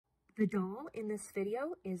The doll in this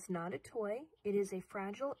video is not a toy. It is a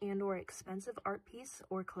fragile and/or expensive art piece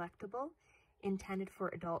or collectible intended for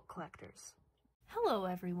adult collectors. Hello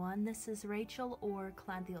everyone, this is Rachel or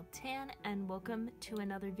caladhieltan and welcome to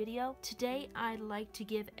another video. Today I'd like to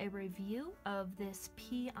give a review of this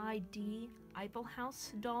PID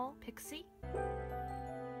Iplehouse doll, Pixxie.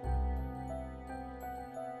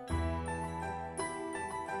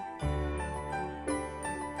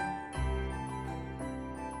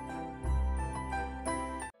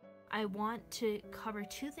 I want to cover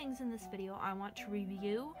two things in this video. I want to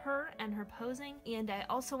review her and her posing, and I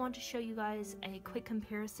also want to show you guys a quick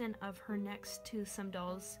comparison of her next to some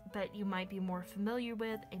dolls that you might be more familiar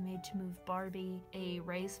with, a Made to Move Barbie, a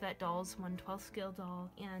Raised Vet Dolls 1/12 scale doll,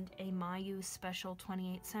 and a Mayu special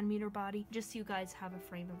 28cm body, just so you guys have a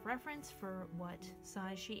frame of reference for what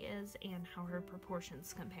size she is and how her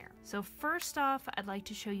proportions compare. So first off, I'd like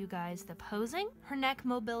to show you guys the posing. Her neck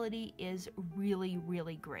mobility is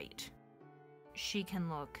really great. She can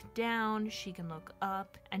look down, she can look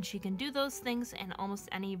up, and she can do those things in almost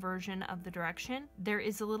any version of the direction. There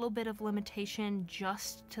is a little bit of limitation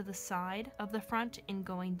just to the side of the front in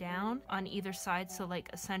going down on either side. So like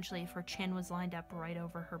essentially if her chin was lined up right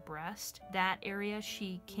over her breast, that area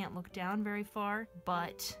she can't look down very far,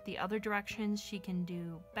 but the other directions she can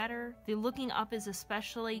do better. The looking up is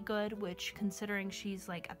especially good, which considering she's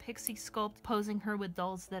like a Pixxie sculpt, posing her with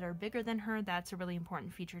dolls that are bigger than her, that's a really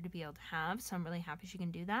important feature to be able to have. So I'm really happy she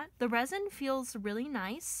can do that. The resin feels really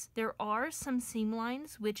nice. There are some seam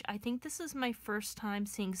lines, which I think this is my first time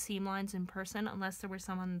seeing seam lines in person, unless there were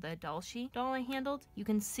some on the doll sheet doll I handled. You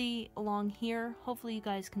can see along here, hopefully you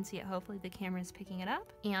guys can see it, hopefully the camera is picking it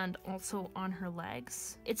up, and also on her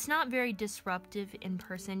legs. It's not very disruptive in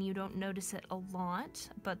person, you don't notice it a lot,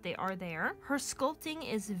 but they are there. Her sculpting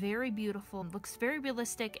is very beautiful, looks very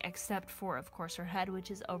realistic except for of course her head,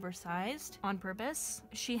 which is oversized on purpose.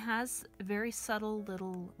 She has very subtle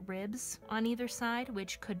little ribs on either side,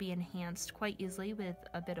 which could be enhanced quite easily with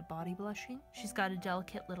a bit of body blushing. She's got a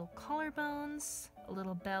delicate little collarbones, a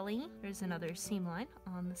little belly, there's another seam line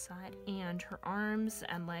on the side, and her arms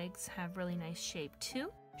and legs have really nice shape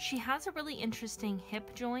too. She has a really interesting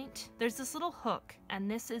hip joint. There's this little hook, and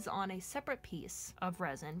this is on a separate piece of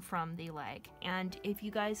resin from the leg. And if you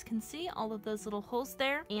guys can see all of those little holes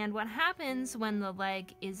there, and what happens when the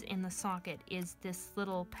leg is in the socket is this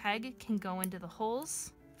little peg can go into the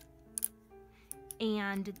holes,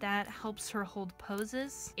 and that helps her hold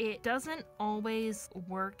poses. It doesn't always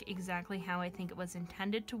work exactly how I think it was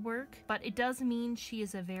intended to work, but it does mean she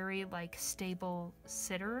is a very stable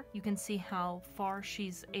sitter. You can see how far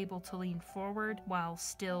she's able to lean forward while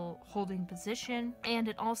still holding position, and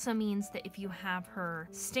it also means that if you have her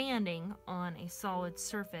standing on a solid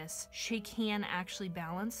surface, she can actually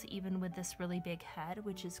balance even with this really big head,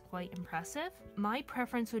 which is quite impressive. My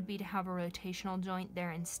preference would be to have a rotational joint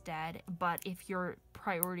there instead, but if your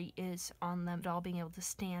priority is on the doll being able to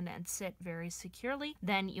stand and sit very securely,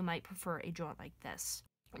 then you might prefer a joint like this.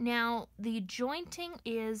 Now, the jointing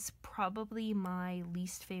is probably my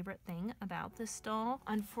least favorite thing about this doll.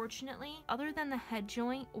 Unfortunately, other than the head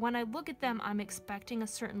joint, when I look at them, I'm expecting a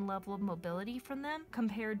certain level of mobility from them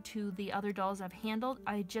compared to the other dolls I've handled.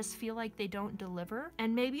 I just feel like they don't deliver.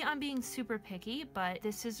 And maybe I'm being super picky, but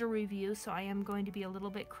this is a review, so I am going to be a little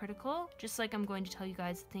bit critical, just like I'm going to tell you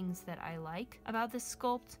guys things that I like about this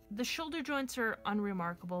sculpt. The shoulder joints are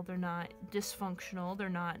unremarkable. They're not dysfunctional. They're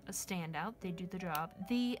not a standout. They do the job.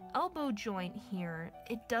 The elbow joint here,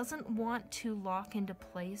 it doesn't want to lock into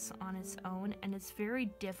place on its own, and it's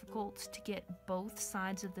very difficult to get both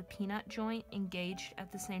sides of the peanut joint engaged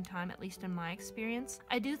at the same time, at least in my experience.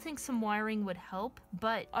 I do think some wiring would help,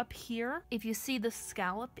 but up here, if you see the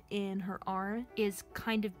scallop in her arm is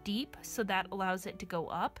kind of deep, so that allows it to go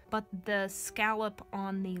up, but the scallop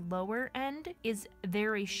on the lower end is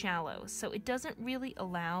very shallow, so it doesn't really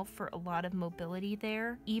allow for a lot of mobility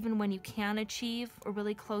there. Even when you can achieve a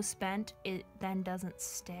really close bent, it then doesn't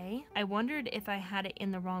stay. I wondered if I had it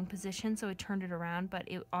in the wrong position, so I turned it around, but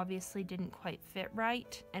it obviously didn't quite fit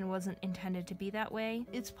right and wasn't intended to be that way.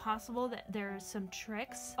 It's possible that there's some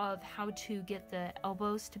tricks of how to get the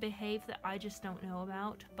elbows to behave that I just don't know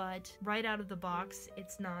about, but right out of the box,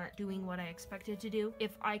 it's not doing what I expected to do.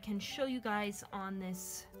 If I can show you guys on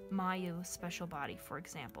this Mayu special body, for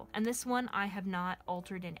example, and this one I have not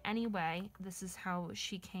altered in any way. This is how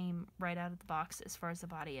she came right out of the box as far as as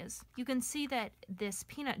the body is. You can see that this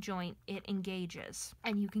peanut joint, it engages,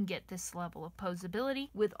 and you can get this level of posability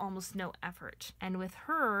with almost no effort. And with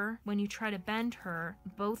her, when you try to bend her,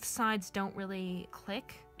 both sides don't really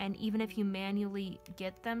click. And even if you manually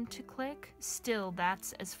get them to click, still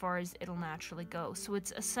that's as far as it'll naturally go. So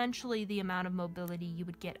it's essentially the amount of mobility you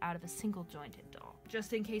would get out of a single jointed doll.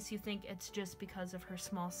 Just in case you think it's just because of her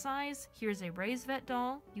small size, here's a raised vet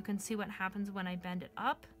doll. You can see what happens when I bend it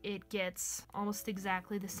up. It gets almost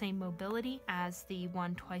exactly the same mobility as the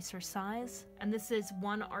one twice her size. And this is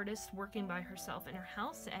one artist working by herself in her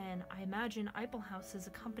house, and I imagine Iplehouse as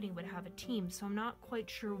a company would have a team, so I'm not quite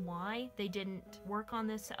sure why they didn't work on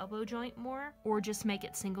this elbow joint more, or just make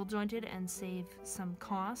it single jointed and save some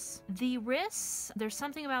costs. The wrists, there's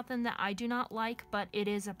something about them that I do not like, but it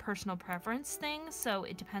is a personal preference thing, so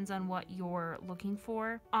it depends on what you're looking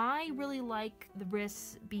for. I really like the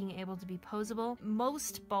wrists being able to be posable.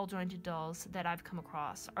 Most ball jointed dolls that I've come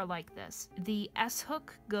across are like this. The S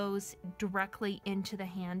hook goes directly into the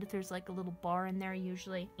hand. There's like a little bar in there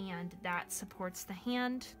usually, and that supports the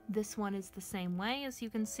hand. This one is the same way, as you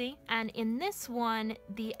can see. And in this one,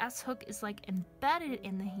 the S hook is like embedded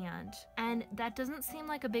in the hand, and that doesn't seem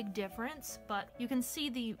like a big difference, but you can see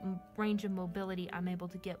the range of mobility I'm able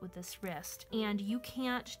to get with this wrist. And you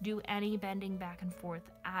can't do any bending back and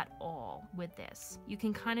forth at all with this. You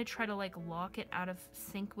can kind of try to like lock it out of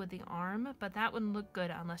sync with the arm, but that wouldn't look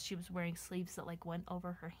good unless she was wearing sleeves that like went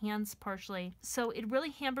over her hands partially. So it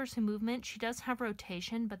really hampers her movement. She does have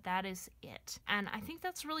rotation, but that is it. And I think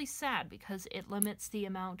that's really sad because it limits the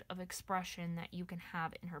amount of expression that you can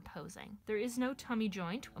have in her posing. There is no tummy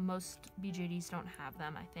joint. Most BJDs don't have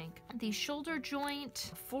them, I think. The shoulder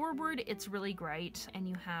joint, forward, it's really great, and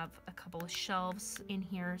you have a couple of shelves in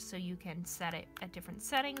here so you can set it at different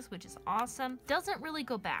settings, which is awesome. Doesn't really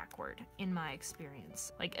go backward in my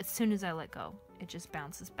experience. Like as soon as I let go, it just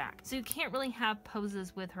bounces back. So you can't really have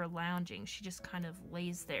poses with her lounging. She just kind of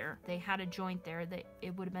lays there. They had a joint there that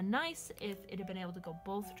it would have been nice if it had been able to go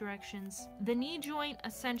both directions. The knee joint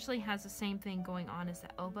essentially has the same thing going on as the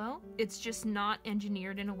elbow. It's just not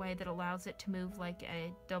engineered in a way that allows it to move like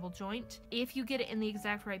a double joint. If you get it in the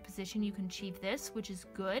exact right position, you can achieve this, which is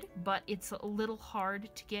good, but it's a little hard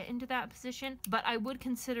to get into that position. But I would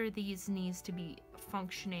consider these knees to be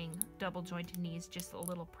functioning double jointed knees, just a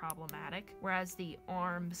little problematic, whereas the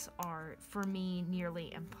arms are, for me,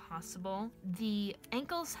 nearly impossible. The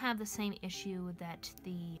ankles have the same issue that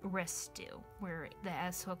the wrists do, where the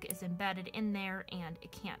S hook is embedded in there and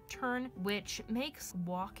it can't turn, which makes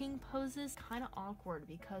walking poses kind of awkward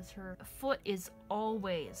because her foot is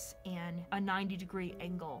always in a 90-degree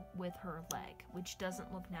angle with her leg, which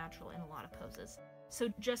doesn't look natural in a lot of poses. So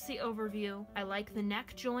just the overview, I like the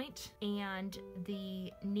neck joint and the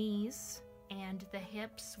knees and the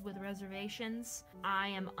hips with reservations. I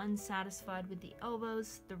am unsatisfied with the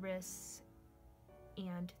elbows, the wrists,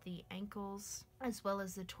 and the ankles, as well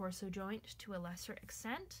as the torso joint to a lesser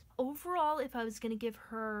extent. Overall, if I was going to give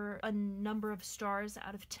her a number of stars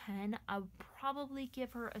out of 10, I would probably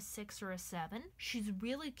give her a 6 or a 7. She's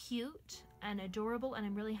really cute and adorable, and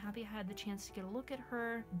I'm really happy I had the chance to get a look at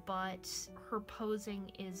her, but her posing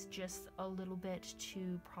is just a little bit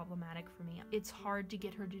too problematic for me. It's hard to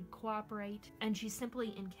get her to cooperate, and she's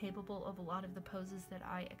simply incapable of a lot of the poses that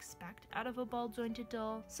I expect out of a ball jointed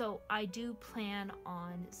doll. So I do plan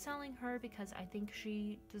on selling her because I think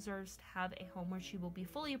she deserves to have a home where she will be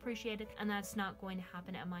fully appreciated, and that's not going to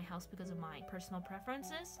happen at my house because of my personal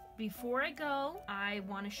preferences. Before I go, I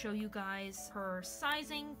want to show you guys her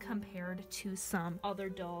sizing compared to some other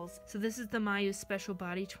dolls. So this is the Mayu Special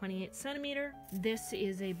Body 28 centimeter. This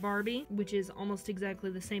is a Barbie, which is almost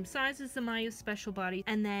exactly the same size as the Mayu Special Body.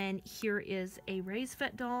 And then here is a raised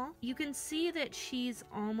vet doll. You can see that she's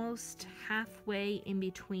almost halfway in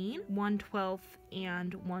between 1/12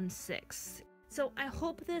 and 1/6. So I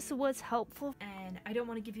hope this was helpful, and I don't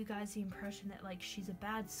want to give you guys the impression that like she's a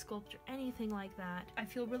bad sculpt or anything like that. I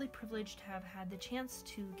feel really privileged to have had the chance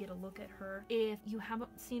to get a look at her. If you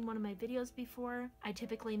haven't seen one of my videos before, I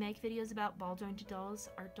typically make videos about ball jointed dolls,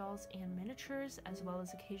 art dolls, and miniatures, as well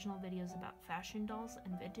as occasional videos about fashion dolls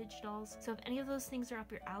and vintage dolls. So if any of those things are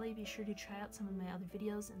up your alley, be sure to try out some of my other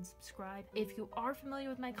videos and subscribe. If you are familiar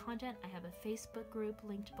with my content, I have a Facebook group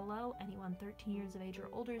linked below. Anyone 13 years of age or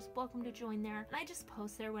older is welcome to join there. And I just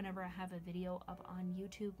post there whenever I have a video up on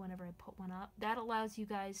YouTube, whenever I put one up. That allows you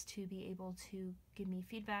guys to be able to give me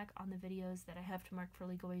feedback on the videos that I have to mark for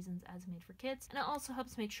legal reasons as made for kids. And it also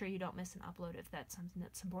helps make sure you don't miss an upload if that's something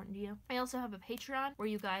that's important to you. I also have a Patreon where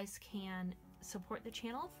you guys can support the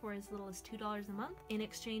channel for as little as $2 a month in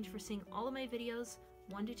exchange for seeing all of my videos,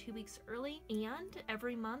 1 to 2 weeks early, and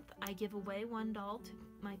every month I give away one doll to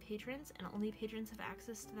my patrons, and only patrons have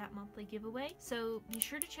access to that monthly giveaway. So be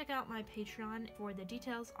sure to check out my Patreon for the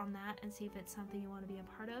details on that and see if it's something you want to be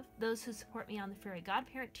a part of. Those who support me on the Fairy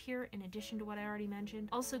Godparent tier, in addition to what I already mentioned,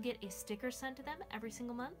 also get a sticker sent to them every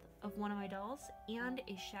single month of one of my dolls and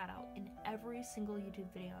a shout out in every single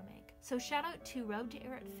YouTube video I make. So shout out to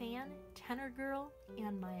RoadtoEhretFan, Tenor, Gurll,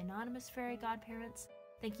 and my anonymous Fairy Godparents.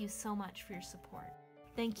 Thank you so much for your support.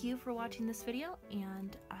 Thank you for watching this video,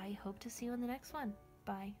 and I hope to see you in the next one.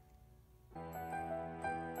 Bye.